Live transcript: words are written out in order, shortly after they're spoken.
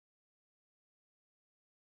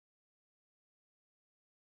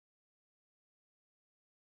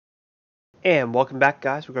And welcome back,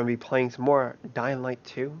 guys. We're going to be playing some more Dying Light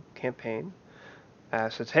 2 campaign.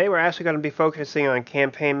 So today we're actually going to be focusing on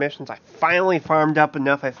campaign missions. I finally farmed up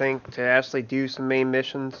enough, I think, to actually do some main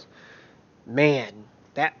missions. Man,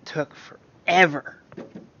 that took forever.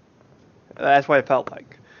 That's what it felt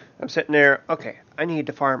like. I'm sitting there, okay, I need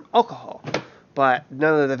to farm alcohol. But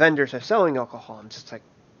none of the vendors are selling alcohol. I'm just like,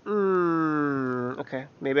 okay,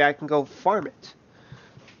 maybe I can go farm it.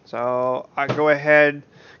 So I go ahead,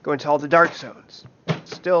 go into all the dark zones.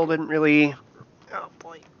 Still didn't really, oh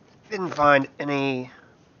boy, didn't find anything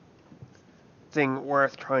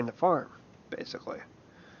worth trying to farm, basically.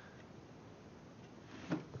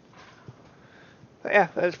 But yeah,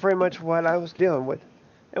 that's pretty much what I was dealing with.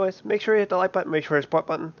 Anyways, make sure you hit the like button, make sure you hit the support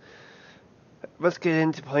button. Let's get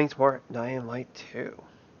into playing some more Dying Light 2.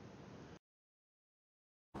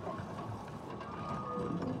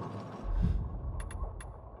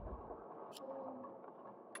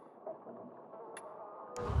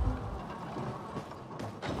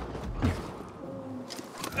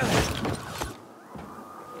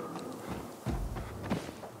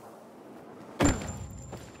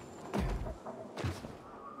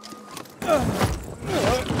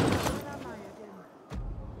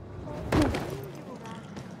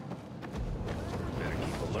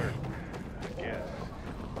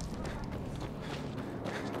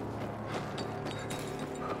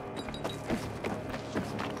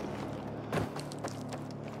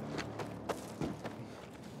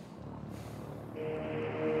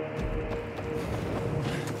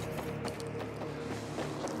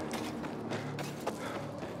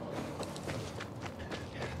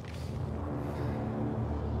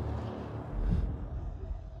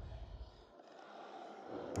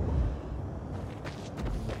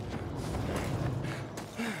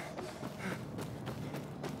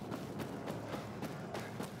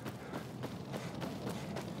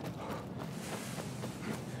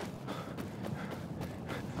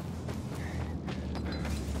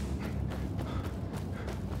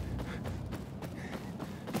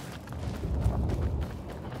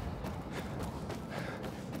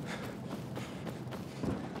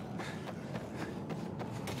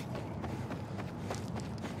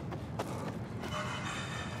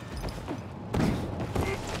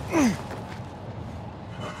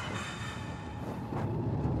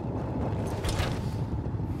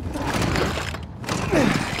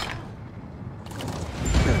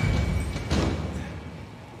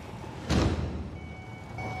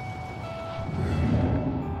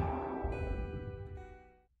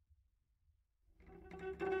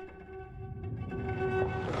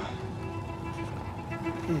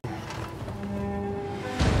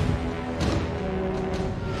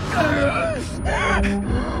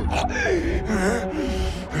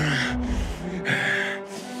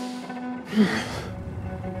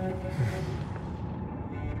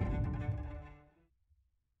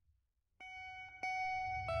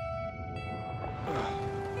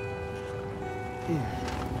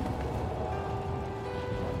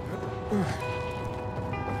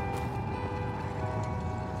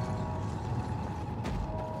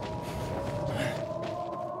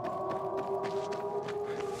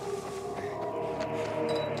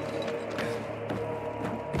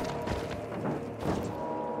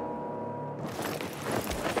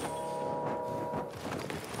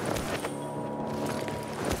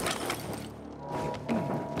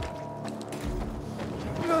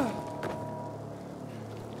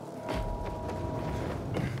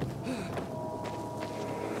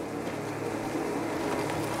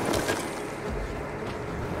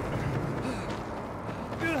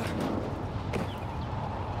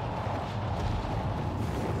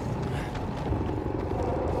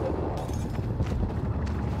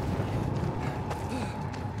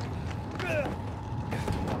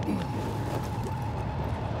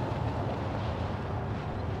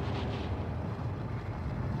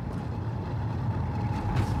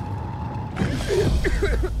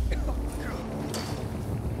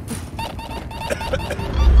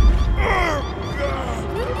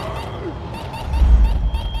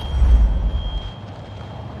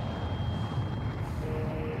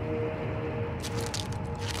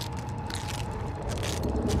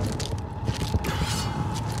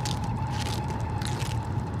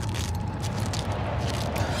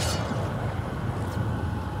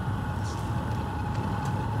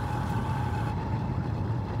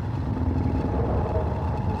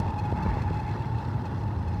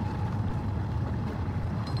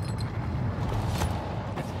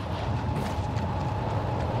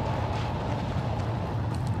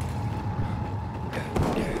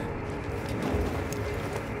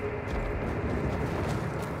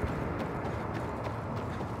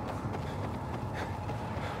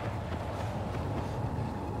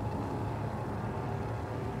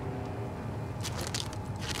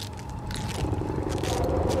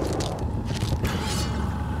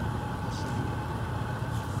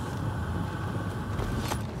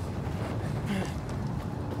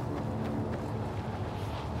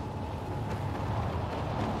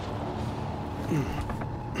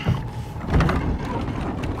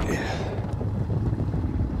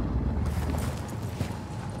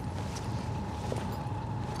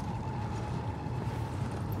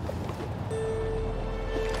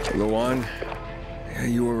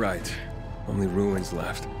 you were right. Only ruins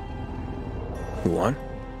left. You won?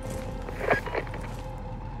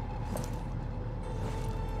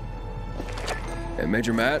 Hey,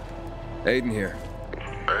 Major Matt? Aiden here.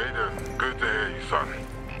 Aiden, good to hear you, son.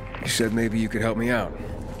 You said maybe you could help me out.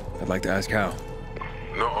 I'd like to ask how.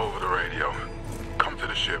 Not over the radio. Come to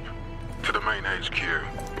the ship. To the main HQ.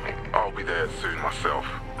 I'll be there soon myself.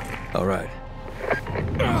 All right.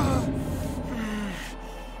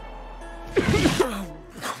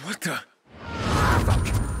 What the? Fuck.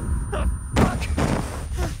 Fuck.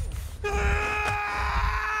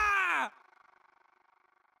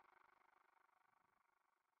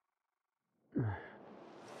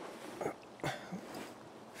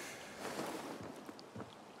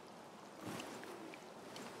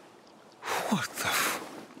 What the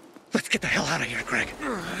Let's get the hell out of here, Greg.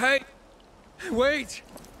 Hey! Wait!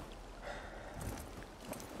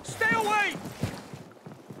 Stay away!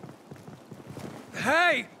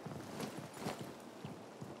 Hey!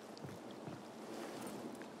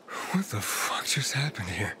 What the fuck just happened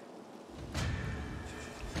here?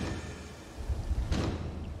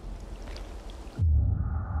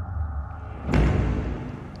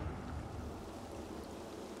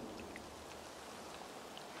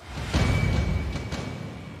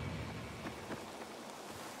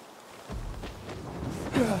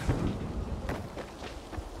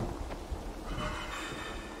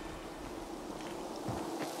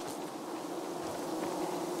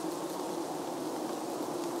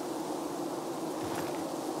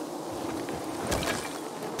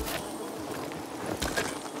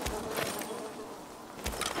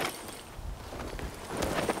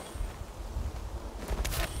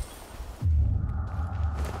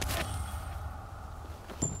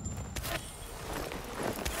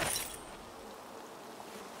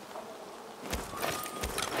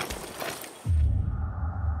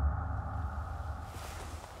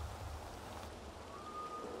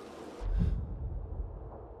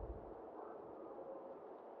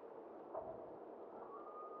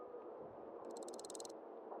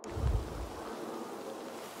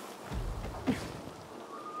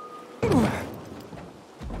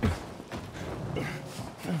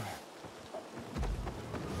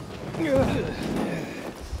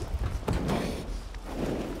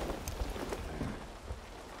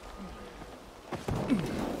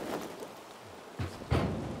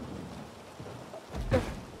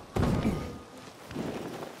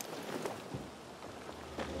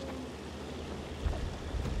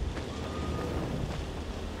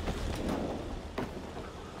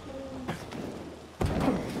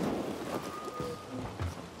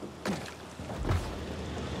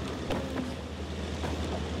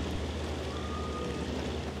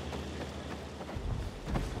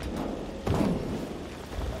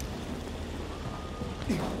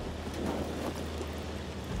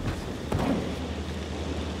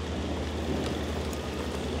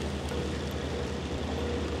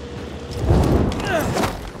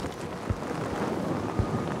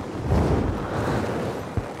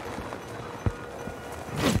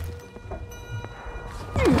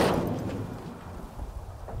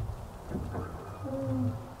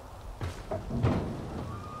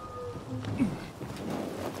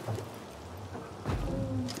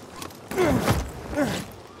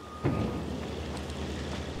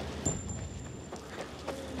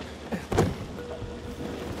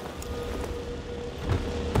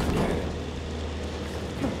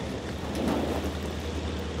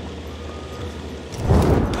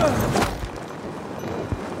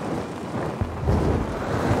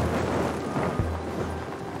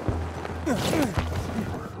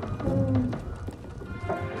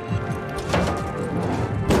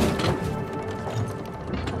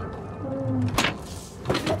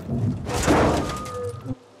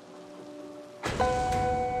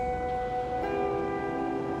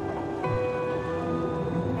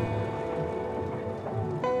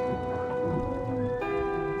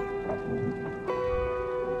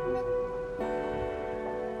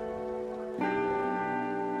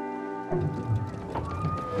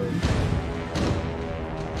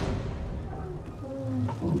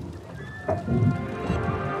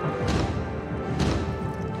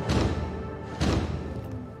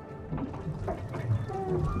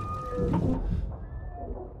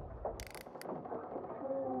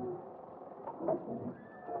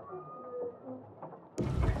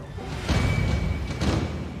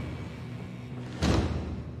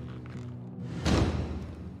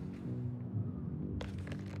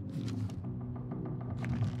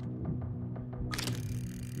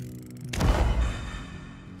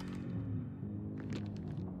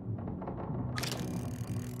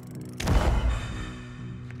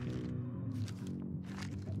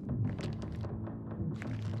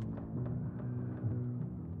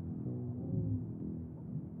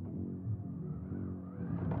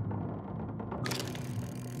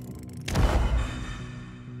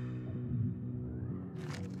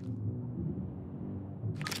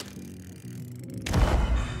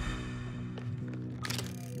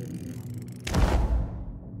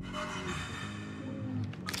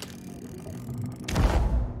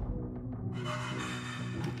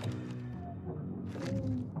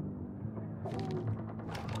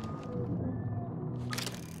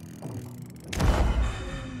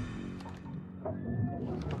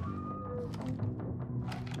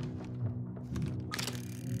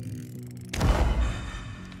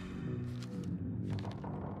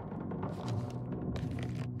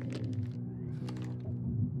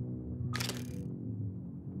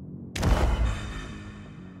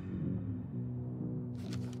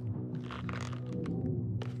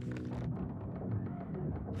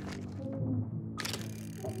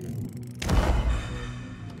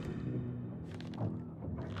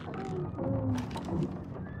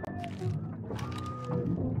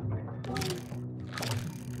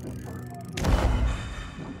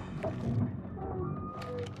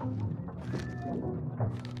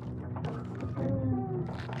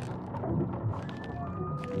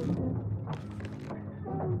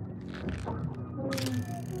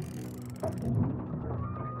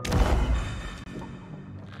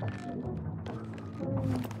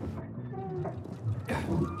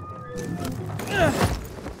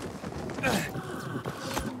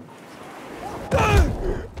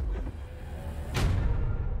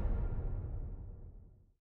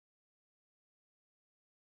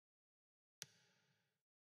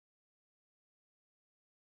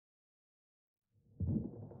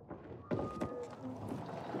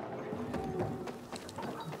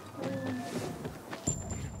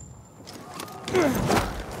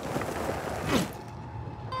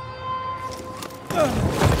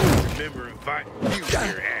 Remember inviting you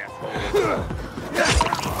here, asshole.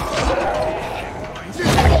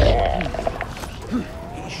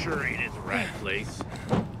 He sure ain't in the right place.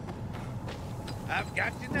 I've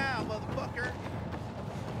got you now, motherfucker.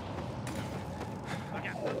 I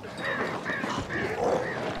got nothing.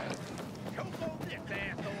 Choke on this,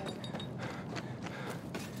 asshole.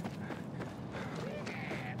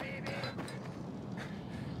 Yeah, baby.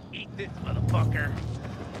 Eat this, motherfucker.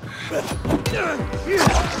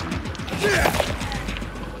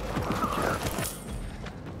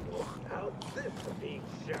 How's this for being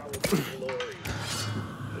showered with glory?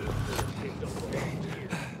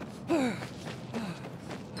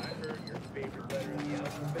 I heard your favorite letter in the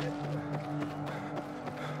alphabet.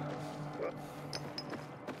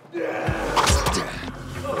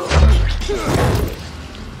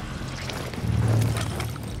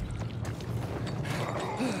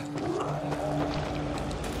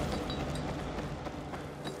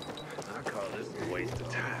 I call this a waste of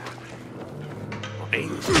time.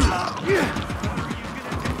 Ain't what are you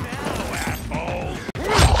gonna do now, asshole?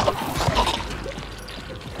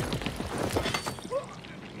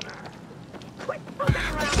 Quit fucking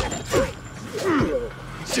around with the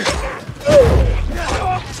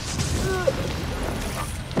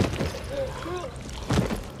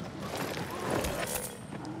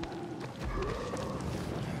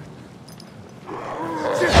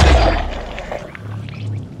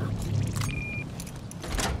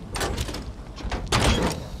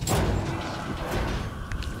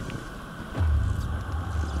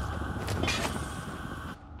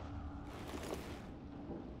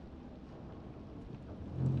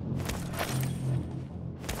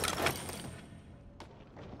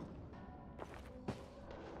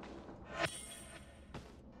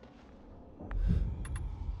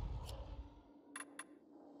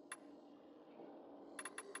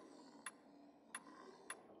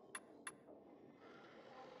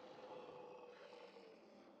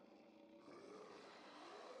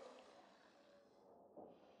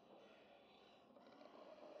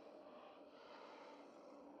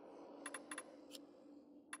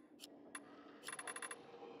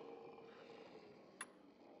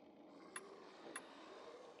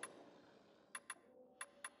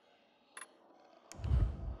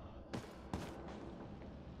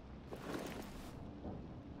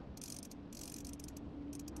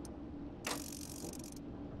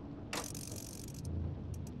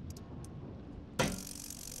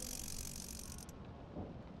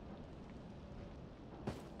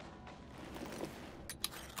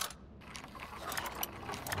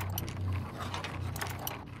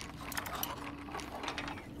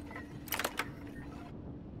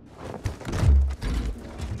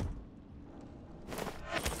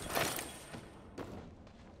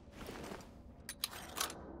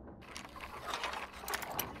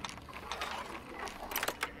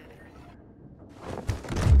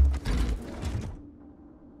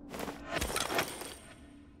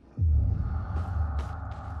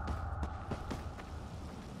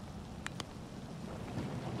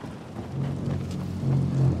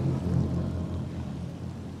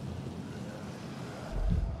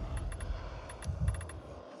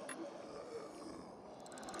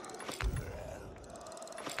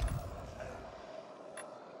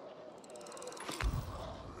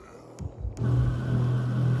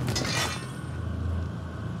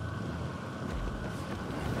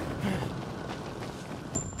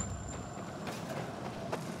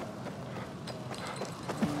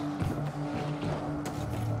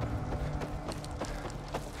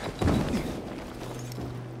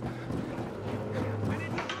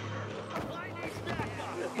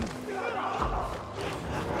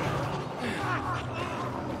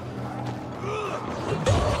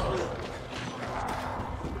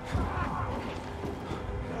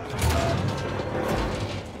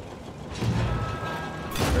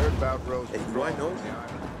Hey, do I know?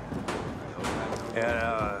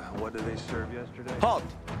 And, what did they serve yesterday? Halt!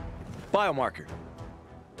 Biomarker.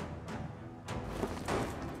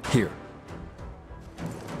 Here.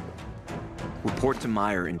 Report to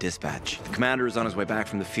Meyer in dispatch. The commander is on his way back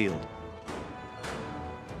from the field.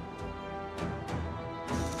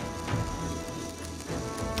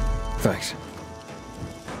 Thanks.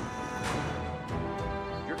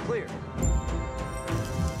 You're clear.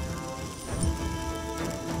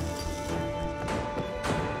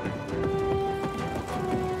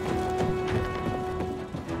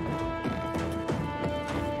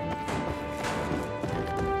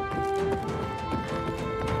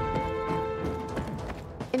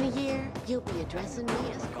 In a year, you'll be addressing me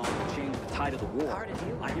as Gone to change the tide of the war. part of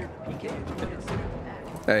you. I hear PK is considered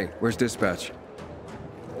that. Hey, where's dispatch?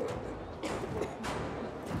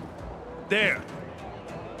 There.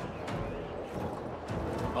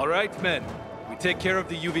 All right, men. We take care of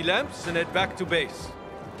the UV lamps and head back to base.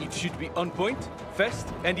 It should be on point, fast,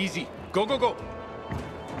 and easy. Go, go, go!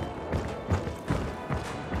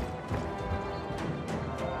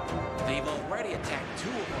 They've already attacked 2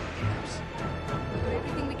 of our camps. We'll do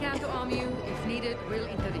everything we can to arm you. If needed, we'll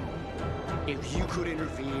intervene. If you could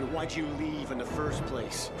intervene, why'd you leave in the first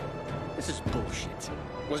place? This is bullshit.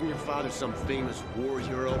 Wasn't your father some famous war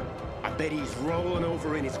hero? I bet he's rolling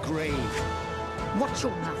over in his grave. Watch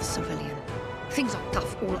your mouth, civilian. Things are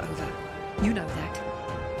tough all over. You know that.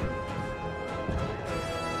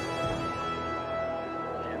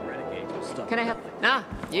 Can I help? Ah,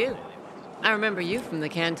 you. I remember you from the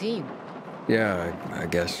canteen. Yeah, I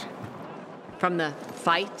guess. From the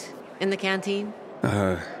fight in the canteen?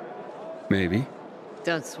 Maybe.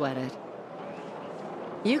 Don't sweat it.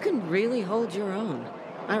 You can really hold your own.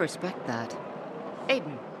 I respect that.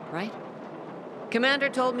 Aiden, right? Commander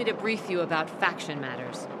told me to brief you about faction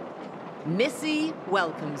matters. Missy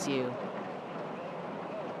welcomes you.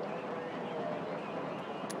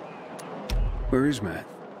 Where is Matt?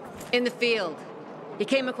 In the field. He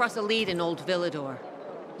came across a lead in Old Villador.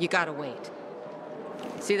 You gotta wait.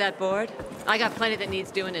 See that board? I got plenty that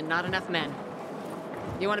needs doing and not enough men.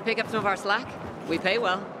 You want to pick up some of our slack? We pay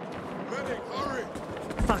well. Medic, hurry!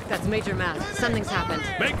 Fuck, that's Major Matt. Something's happened.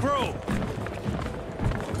 Make room!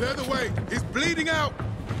 Clear the way! He's bleeding out!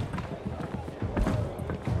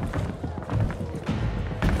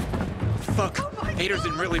 Fuck! Hader's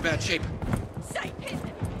in really bad shape.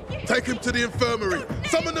 Take him to the infirmary!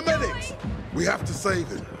 Summon the medics! We have to save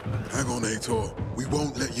him. Hang on, Aitor. We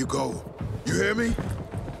won't let you go. You hear me?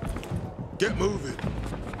 Get moving.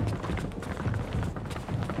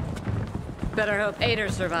 Better hope Ader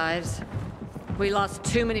survives. We lost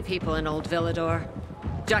too many people in Old Villador.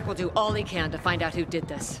 Jack will do all he can to find out who did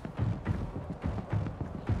this.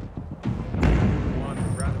 One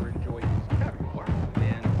would rather enjoy his caviar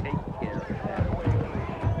than take care of that.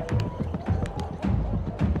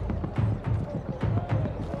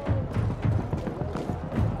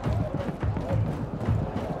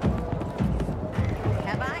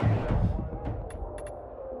 Have I?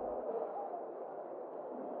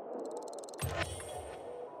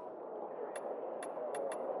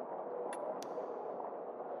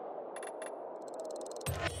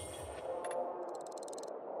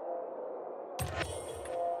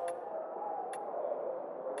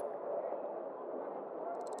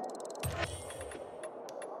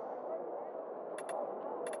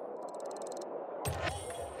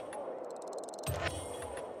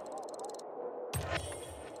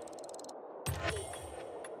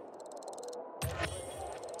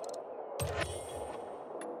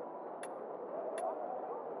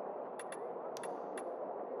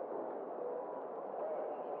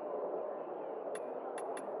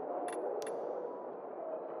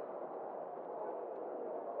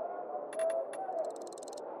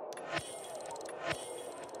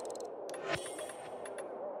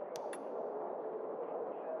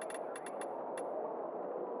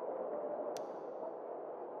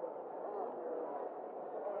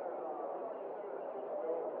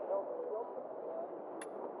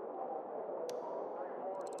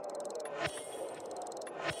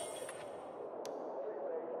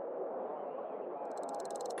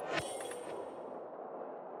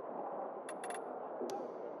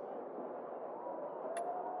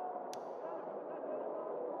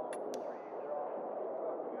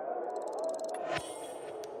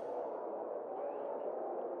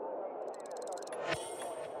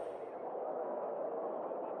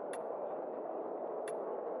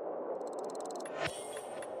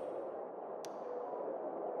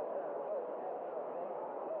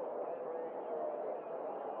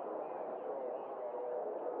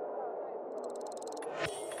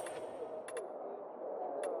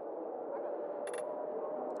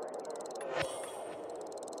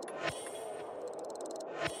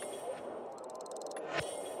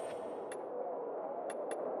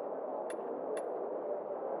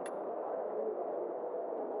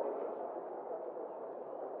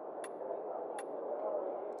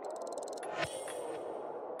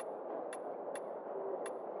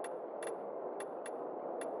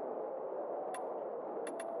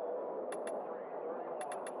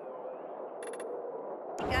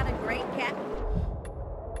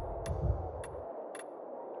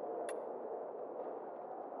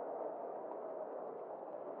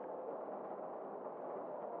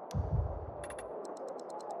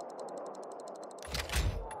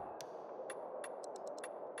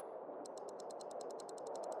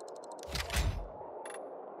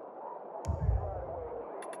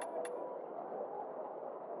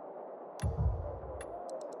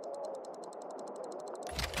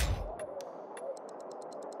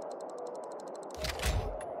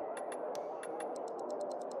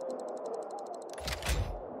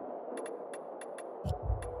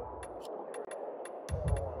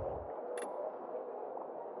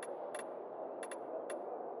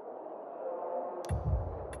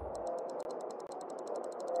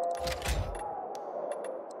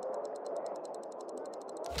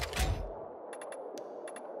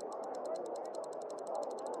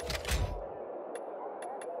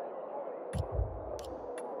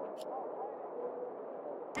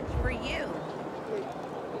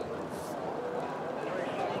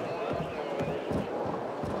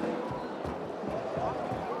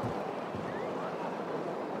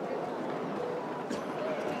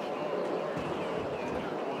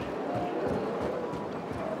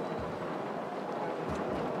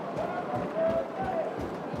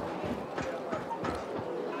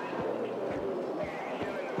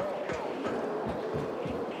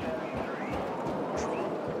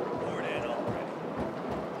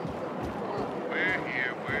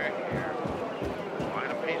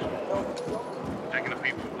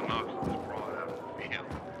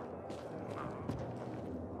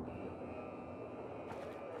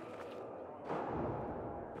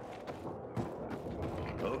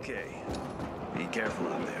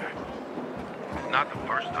 Not the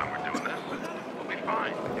first time we're doing this. We'll be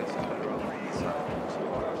fine.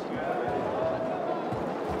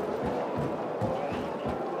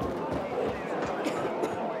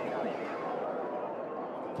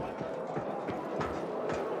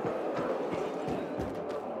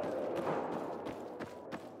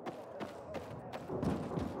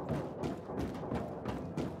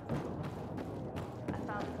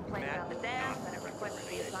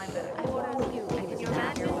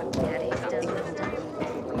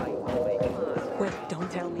 Wait, don't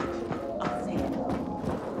tell me. I'll say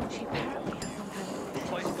it. She apparently has some kind of...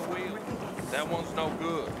 Replace the wheel. That one's no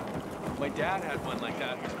good. My dad had one like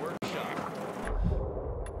that in his workshop.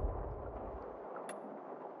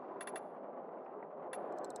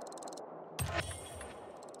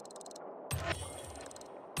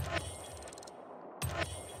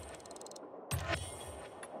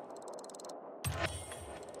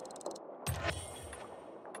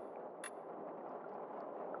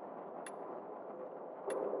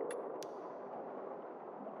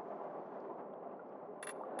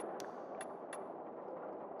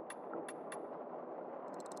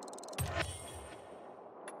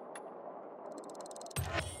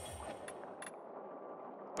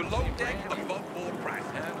 Below deck, above board price.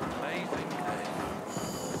 An amazing day.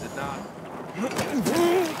 Is it not?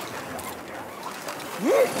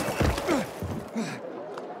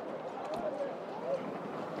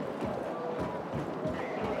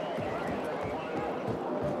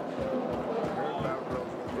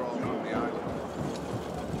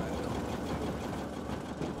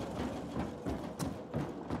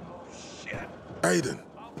 Aiden,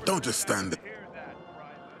 don't just stand there.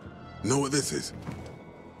 Know what this is?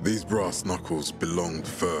 These brass knuckles belonged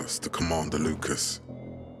first to Commander Lucas.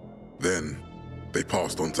 Then, they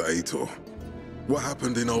passed on to Aitor. What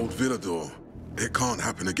happened in Old Villador, it can't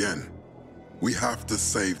happen again. We have to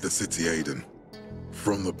save the city, Aiden.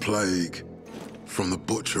 From the plague, from the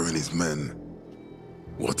Butcher and his men.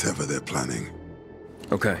 Whatever they're planning.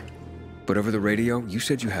 Okay. But over the radio, you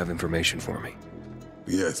said you have information for me.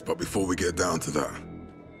 Yes, but before we get down to that,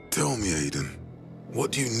 tell me, Aiden,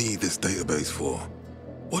 what do you need this database for?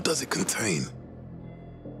 What does it contain?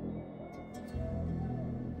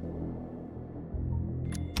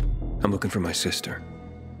 I'm looking for my sister.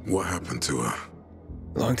 What happened to her?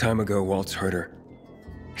 A long time ago, Waltz hurt her.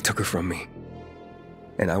 He took her from me.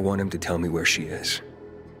 And I want him to tell me where she is.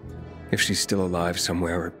 If she's still alive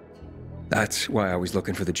somewhere. That's why I was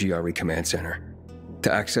looking for the GRE command center.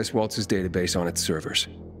 To access Waltz's database on its servers.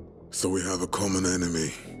 So we have a common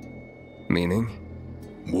enemy. Meaning?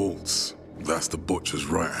 Waltz. That's the Butcher's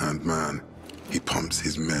right-hand man. He pumps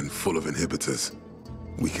his men full of inhibitors.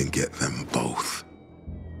 We can get them both.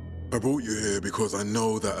 I brought you here because I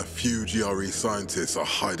know that a few GRE scientists are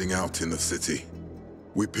hiding out in the city.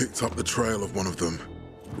 We picked up the trail of one of them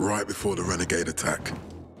right before the renegade attack.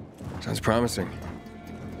 Sounds promising.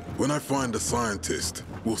 When I find a scientist,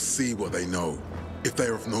 we'll see what they know. If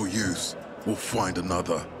they're of no use, we'll find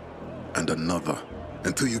another and another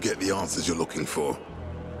until you get the answers you're looking for.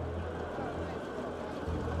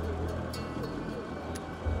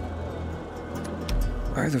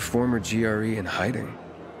 Why are the former GRE in hiding?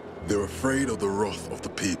 They're afraid of the wrath of the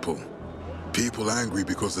people. People angry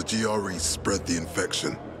because the GRE spread the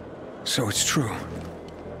infection. So it's true.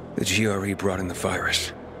 The GRE brought in the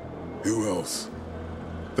virus. Who else?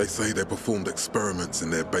 They say they performed experiments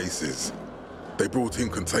in their bases. They brought in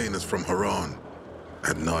containers from Haran.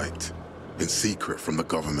 At night. In secret from the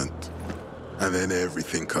government. And then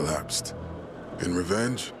everything collapsed. In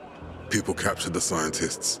revenge, people captured the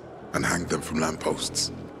scientists and hanged them from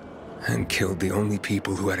lampposts. And killed the only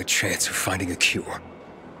people who had a chance of finding a cure.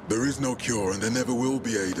 There is no cure and there never will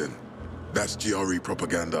be, Aiden. That's GRE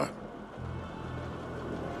propaganda.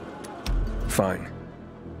 Fine.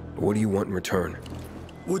 But what do you want in return?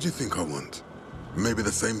 What do you think I want? Maybe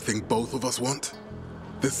the same thing both of us want?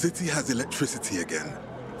 The city has electricity again.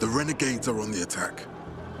 The renegades are on the attack.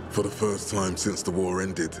 For the first time since the war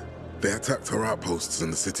ended, they attacked our outposts in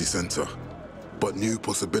the city center. But new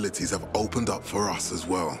possibilities have opened up for us as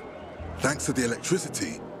well. Thanks to the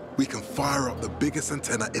electricity, we can fire up the biggest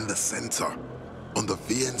antenna in the center, on the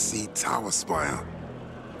VNC tower spire.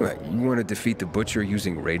 What, you want to defeat the Butcher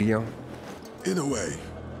using radio? In a way.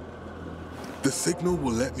 The signal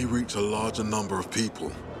will let me reach a larger number of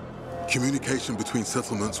people. Communication between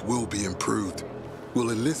settlements will be improved.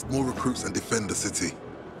 We'll enlist more recruits and defend the city.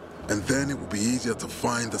 And then it will be easier to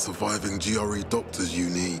find the surviving GRE doctors you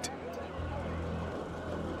need.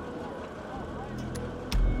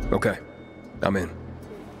 Okay, I'm in.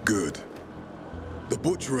 Good. The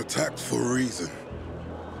Butcher attacked for a reason.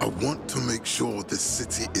 I want to make sure this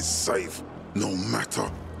city is safe. no matter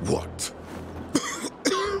what.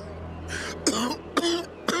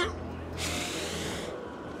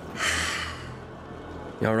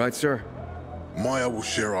 You all right, sir? Maya will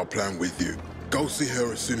share our plan with you. Go see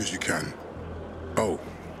her as soon as you can. Oh,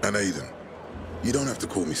 and Aiden, you don't have to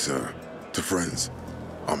call me sir. To friends,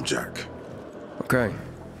 I'm Jack. Okay.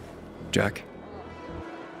 Jack.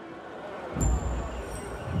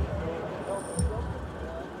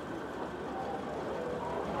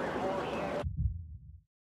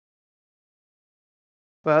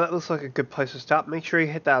 Well, that looks like a good place to stop. Make sure you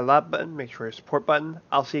hit that like button, make sure you support button.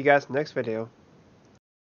 I'll see you guys in the next video.